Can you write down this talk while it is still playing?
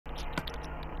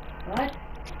What?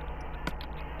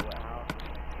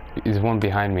 There's one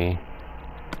behind me.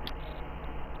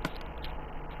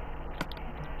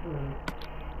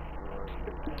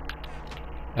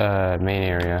 Main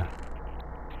area.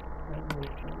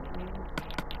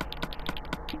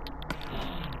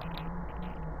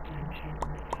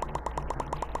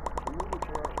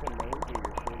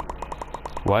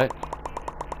 What?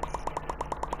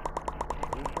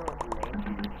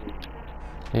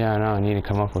 Yeah, I know, I need to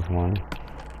come up with one.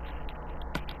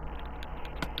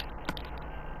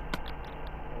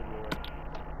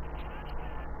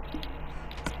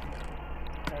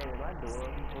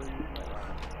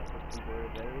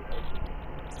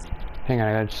 Hang on,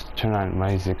 I gotta just turn on my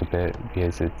music a bit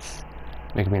because it's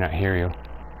making me not hear you.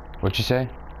 What'd you say?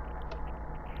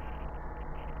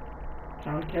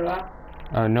 Sound killer?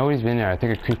 Nobody's been there. I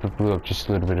think a creeper blew up just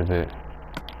a little bit of it.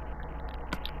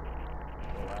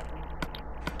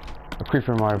 A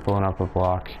creeper might have blown up a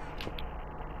block.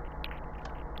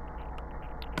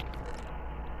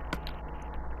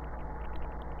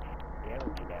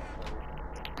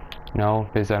 No,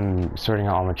 because I'm sorting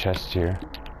out all my chests here.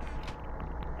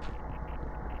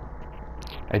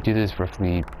 I do this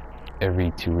roughly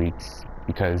every 2 weeks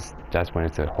because that's when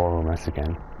it's a horrible mess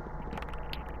again.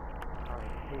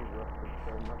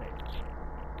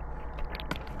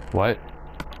 What?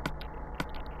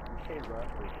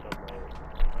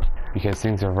 Because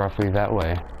things are roughly that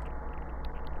way.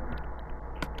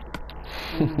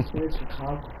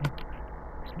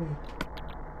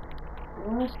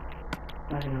 What?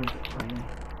 I don't know what's playing.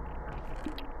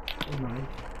 Oh my.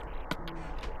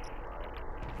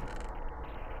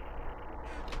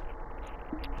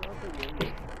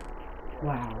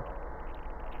 Wow.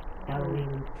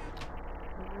 Halloween.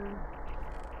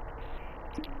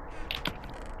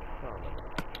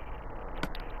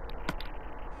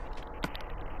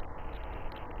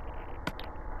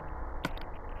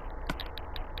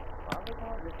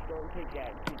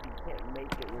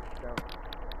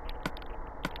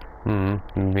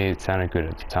 Maybe it sounded good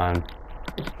at the time.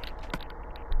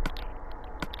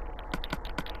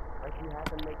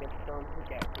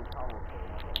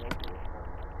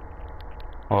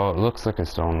 Well, it looks like a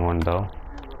stone one though.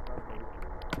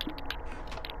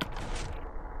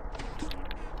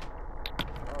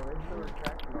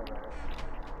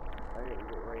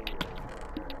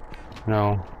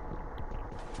 No.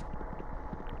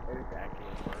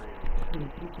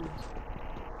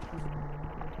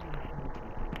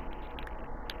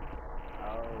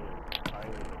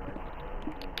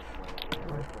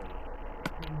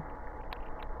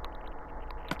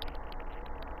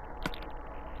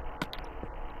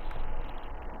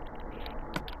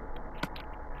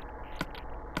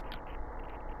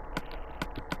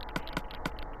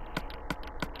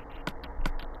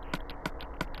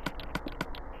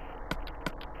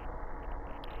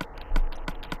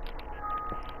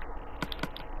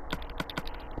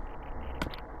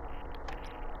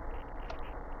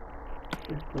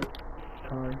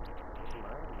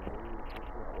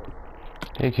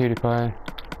 Hey, cutie pie.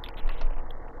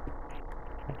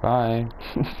 Bye.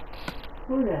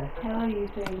 Who the hell are you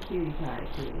saying cutie pie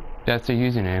to? That's the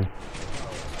username.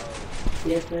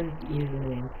 Different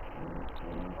username.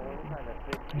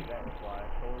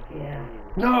 Yeah.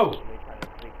 No!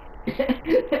 Well,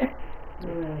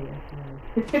 yes,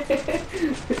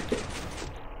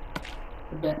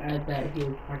 I bet he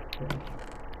was practicing.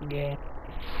 Yeah.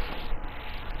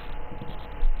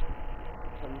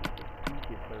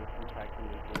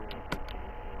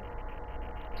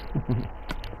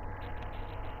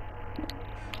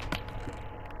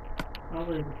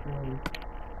 Probably the same.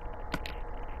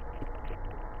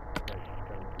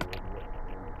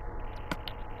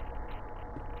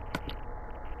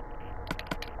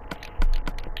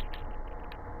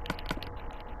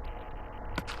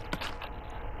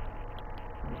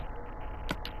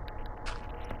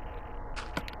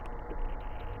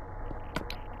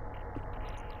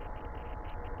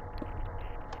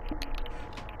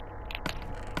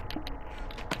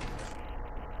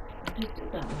 Just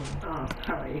did that one. Oh,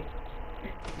 sorry.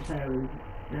 That was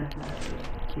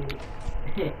cute.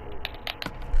 I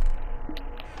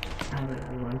have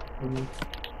another one for me.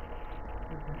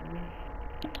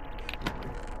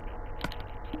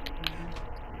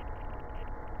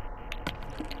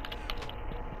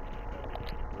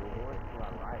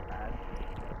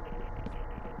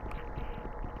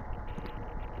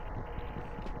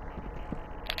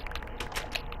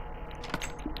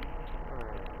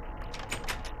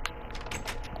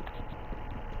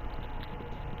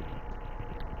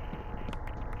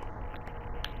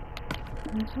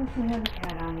 I'm supposed to have a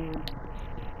cat on you.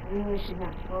 I realize she's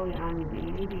not fully on you, but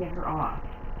you need to get her off.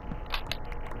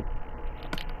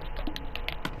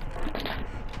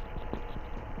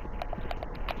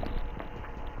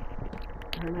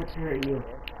 trying not to hurt you.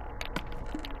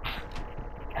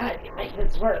 God, you make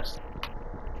this worse.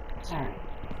 Sorry.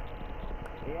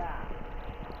 Yeah.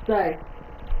 Sorry.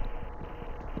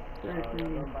 You're Sorry.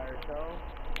 going by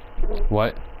yourself?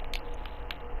 What?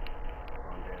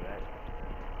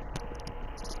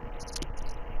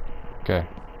 Okay.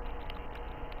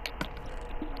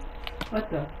 What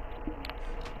the?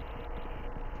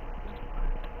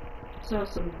 Saw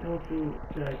some go through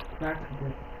the crack of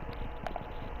the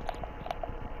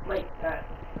like that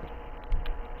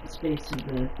space of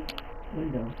the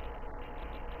window.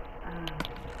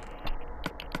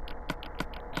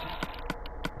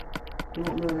 You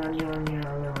won't move on your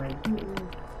like.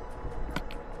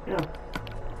 No.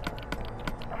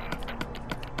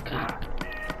 God.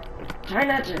 Try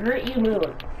not to hurt you,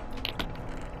 Moon.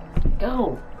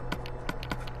 Go.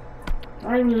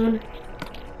 Sorry, Moon.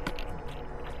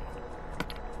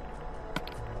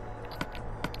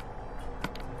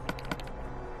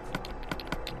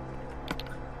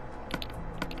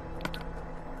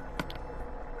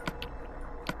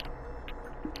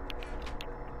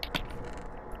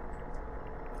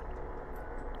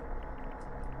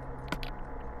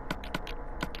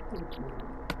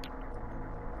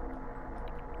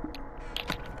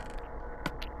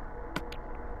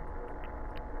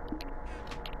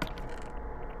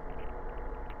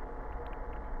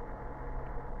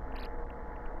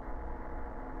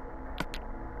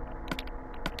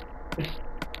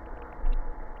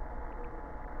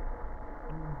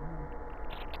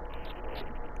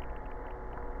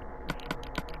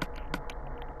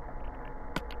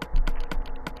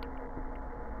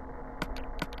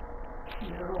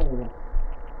 No.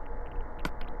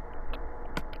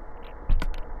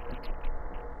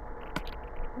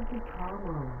 What's the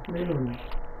problem? Moon.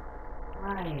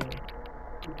 Why?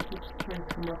 You keep trying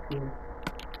to come up here.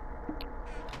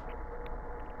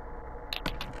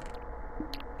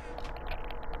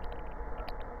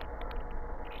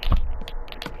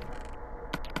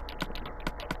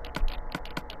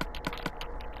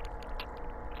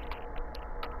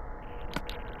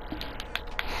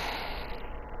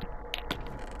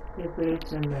 Your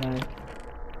boots and the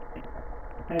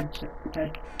head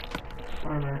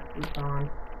armor is gone.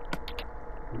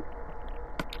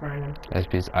 Brian. That's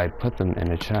because I put them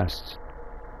in a chest.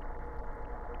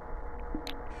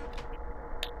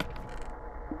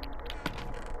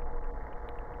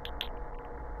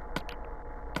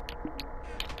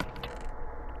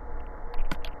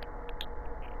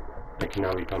 I can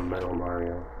now become Metal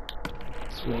Mario.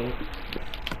 Sweet.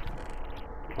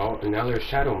 Oh, and now there's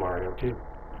Shadow Mario too.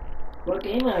 What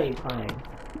game are you playing?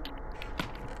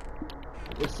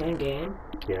 The same game?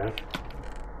 Yeah.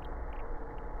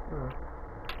 Oh.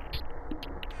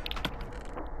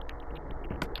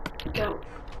 Go.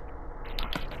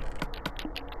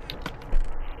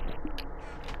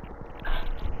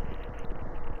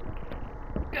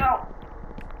 Go.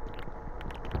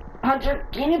 Hunter,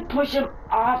 can you push him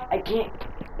off? I can't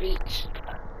reach.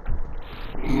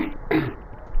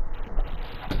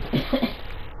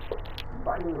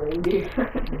 Bunny reindeer.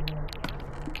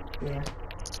 Yeah.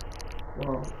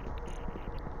 Whoa.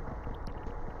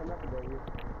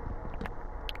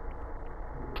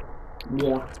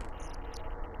 Yeah.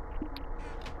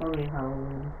 Probably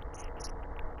Halloween.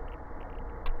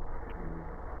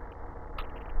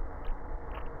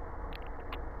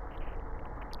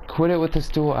 Quit it with the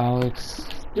stool, Alex.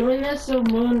 Doing this so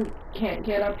Moon can't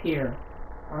get up here.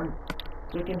 So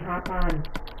we can hop on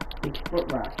the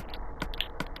footrest.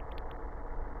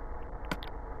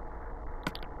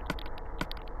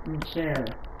 And share.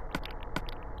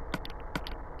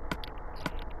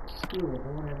 Screw it,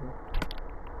 or whatever.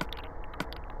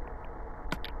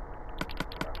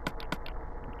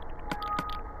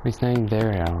 He's not even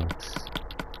there, Alex.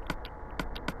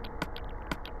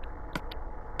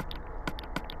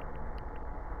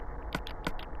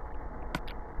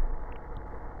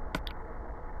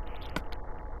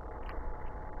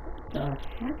 The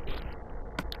heck?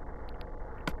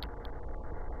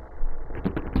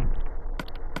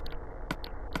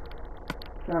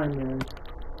 Sorry, man.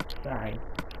 Sorry.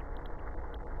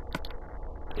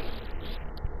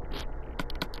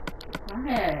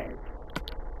 Quiet.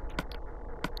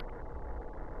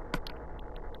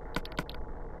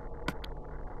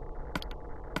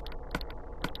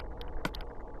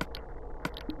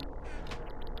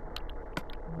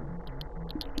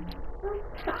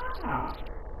 Stop.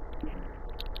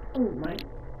 Oh, my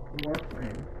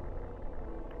Warframe.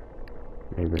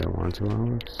 Maybe I don't want to,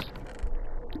 Alex.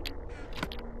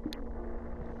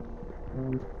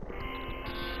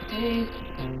 Hey.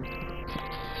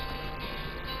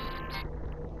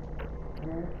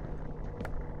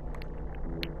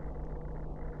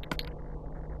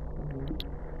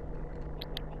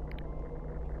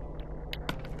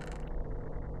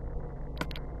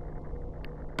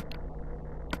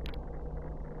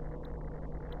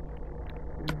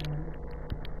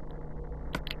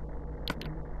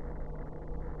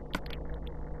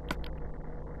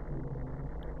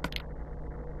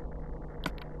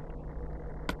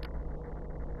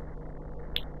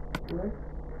 What?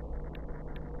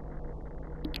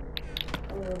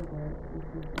 A little bit.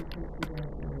 Because you can see that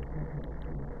really perfect.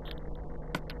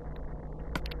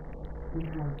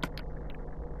 Yeah.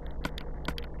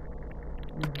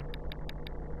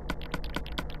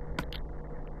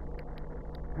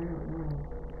 I don't know.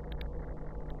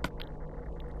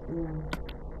 Yeah.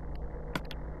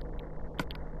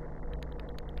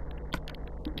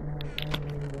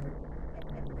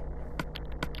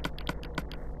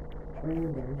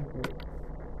 Brandon,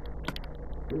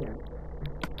 yeah.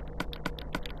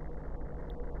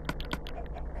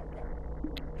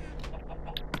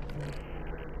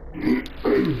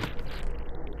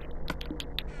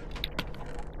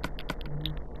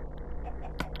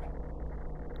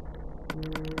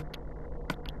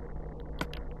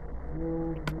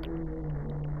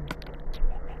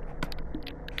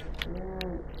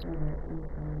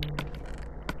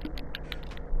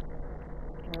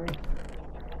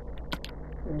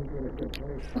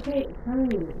 Okay, fine,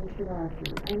 Mr.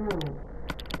 Dawson, I know.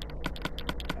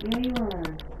 Yeah, you are.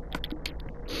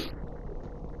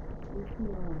 Yes, you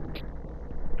are.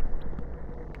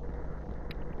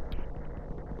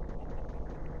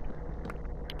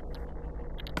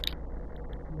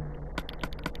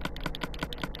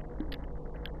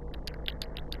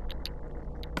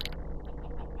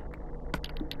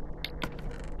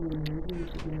 Maybe you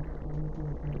should get anything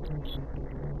to pay attention to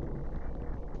today.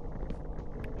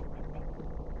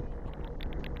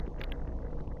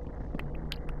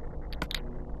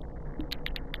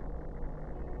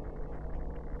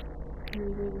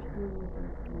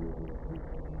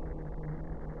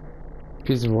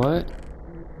 Piece of what?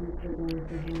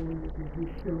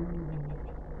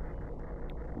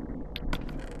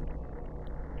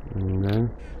 And then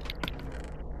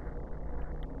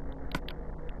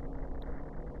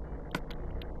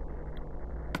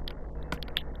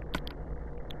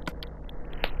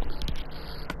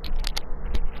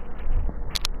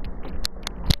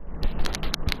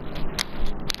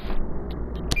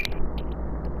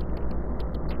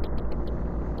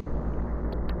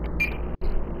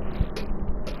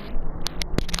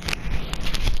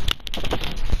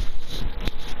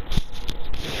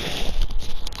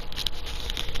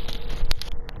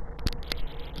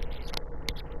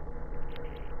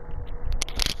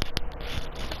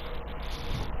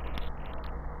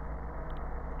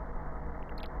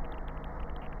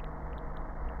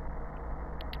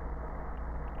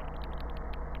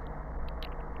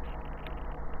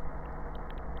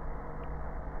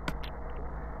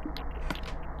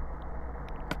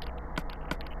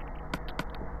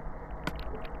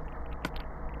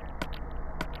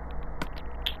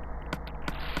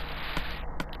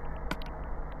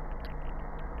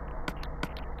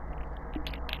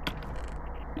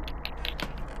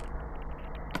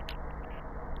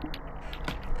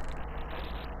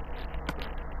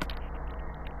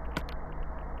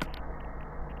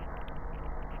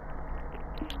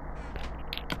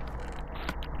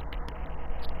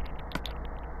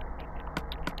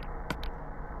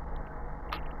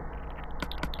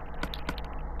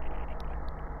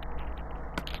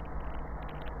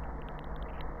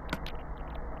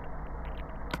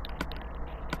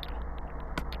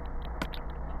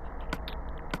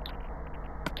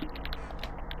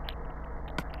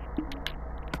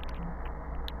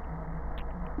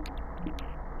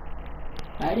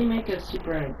How do you make a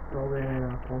super golden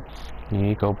apple? you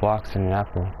eat gold blocks and an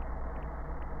apple.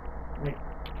 Like,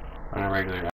 On a regular